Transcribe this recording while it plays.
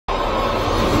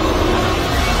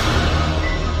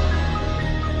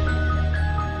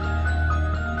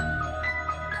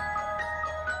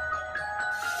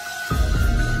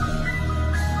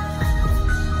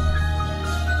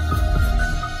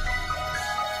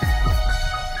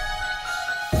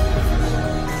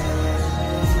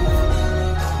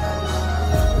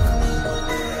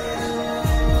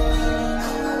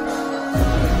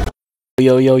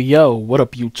Yo, what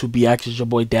up YouTube? It's your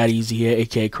boy Daddyezee here,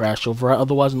 aka Crashover,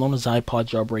 otherwise known as iPod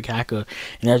Jailbreak Hacker.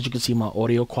 And as you can see, my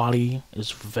audio quality is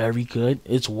very good.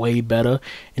 It's way better,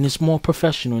 and it's more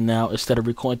professional now instead of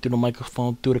recording through the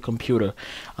microphone through the computer.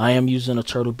 I am using a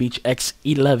Turtle Beach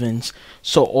X11s,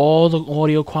 so all the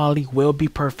audio quality will be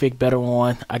perfect, better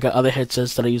on. I got other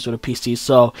headsets that I use with a PC,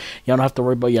 so y'all don't have to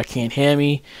worry about y'all can't hear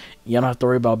me. Y'all don't have to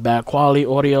worry about bad quality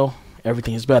audio.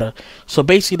 Everything is better. So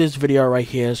basically this video right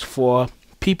here is for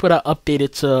people that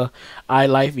updated to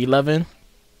iLife 11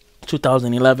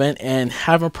 2011 and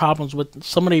having problems with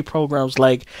some of the programs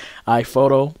like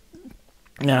iPhoto.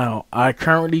 Now I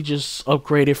currently just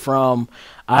upgraded from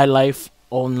iLife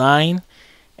 09,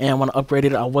 and when I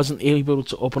upgraded I wasn't able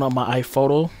to open up my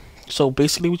iPhoto. So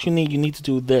basically what you need to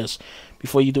do this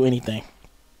before you do anything.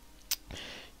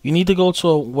 You need to go to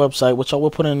a website, which I will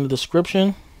put in the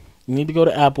description. You need to go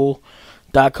to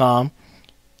apple.com.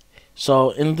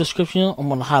 So in the description, I'm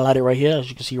going to highlight it right here. As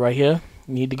you can see right here,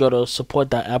 you need to go to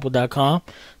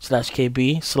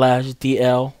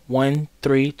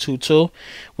support.apple.com/KB/DL1322,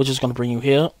 which is going to bring you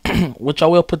here, which I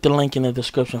will put the link in the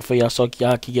description for y'all so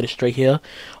y'all can get it straight here.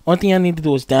 Only thing I need to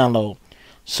do is download.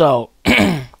 So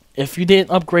if you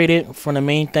didn't upgrade it from the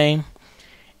main thing,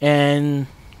 and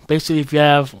basically if you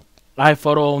have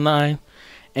iPhoto 09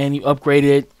 and you upgraded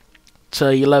it to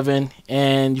 11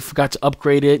 and you forgot to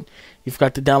upgrade it, you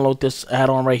forgot to download this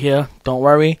add-on right here, don't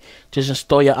worry, just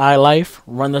install your iLife,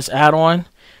 run this add-on,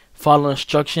 follow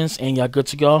instructions, and y'all good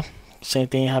to go. Same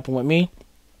thing happened with me,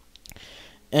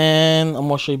 and I'm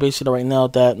gonna show you basically right now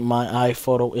that my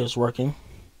iPhoto is working.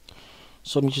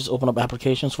 So let me just open up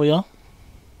applications for y'all.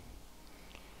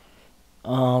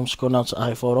 Scroll down to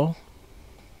iPhoto.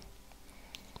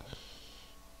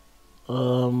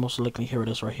 Most likely here it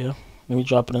is right here. Let me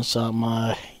drop it inside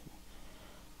my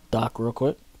dock real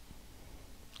quick.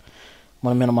 I'm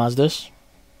going to minimize this.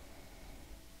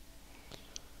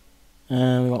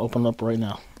 And we're going to open it up right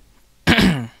now.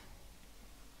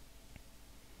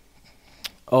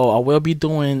 Oh, I will be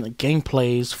doing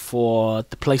gameplays for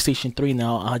the PlayStation 3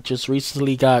 now. I just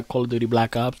recently got Call of Duty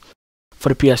Black Ops for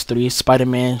the PS3,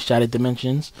 Spider-Man Shattered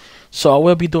Dimensions. So I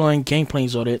will be doing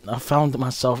gameplays on it. I found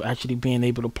myself actually being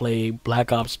able to play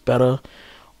Black Ops better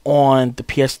on the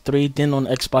PS3 than on the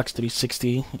Xbox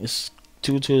 360. It's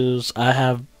due to I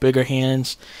have bigger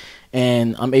hands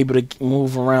and I'm able to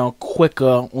move around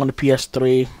quicker on the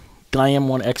PS3 than I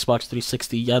am on the Xbox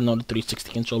 360. Y'all know the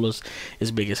 360 controllers is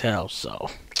big as hell.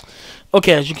 So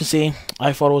okay, as you can see,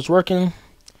 iPhoto is working.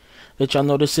 Let y'all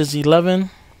know this is 11.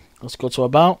 Let's go to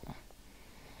about.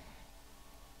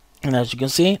 And as you can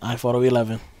see, iPhoto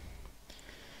 11.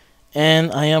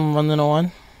 And I am running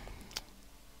on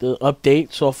the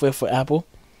update software for Apple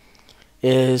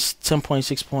is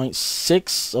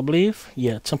 10.6.6, I believe.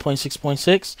 Yeah,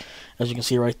 10.6.6, as you can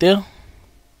see right there.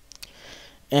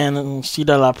 And see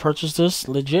that I purchased this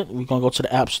legit. We're going to go to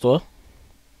the App Store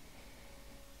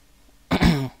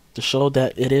to show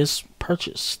that it is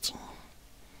purchased.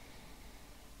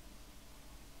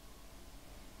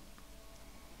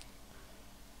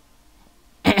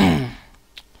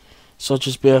 So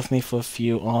just bear with me for a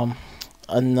few.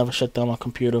 I never shut down my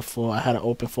computer I had it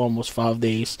open for almost 5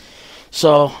 days,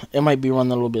 so it might be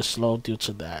running a little bit slow due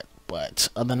to that, but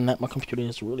other than that my computer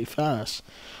is really fast.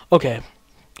 Okay,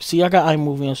 see I got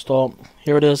iMovie installed.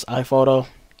 Here it is, iPhoto.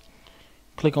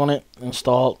 Click on it,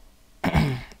 install,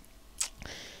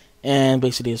 and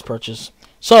basically it's purchased.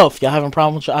 So if y'all having a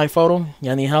problem with your iPhoto,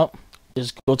 y'all need help,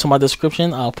 just go to my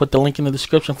description. I'll put the link in the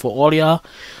description for all y'all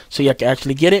so y'all can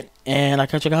actually get it. And I'll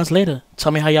catch you guys later.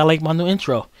 Tell me how y'all like my new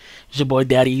intro. It's your boy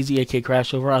Daddyezee, aka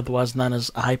Crashover, otherwise known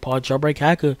as iPod Jailbreak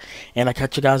Hacker. And I'll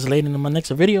catch you guys later in my next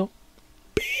video.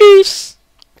 Peace.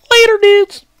 Later,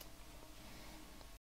 dudes.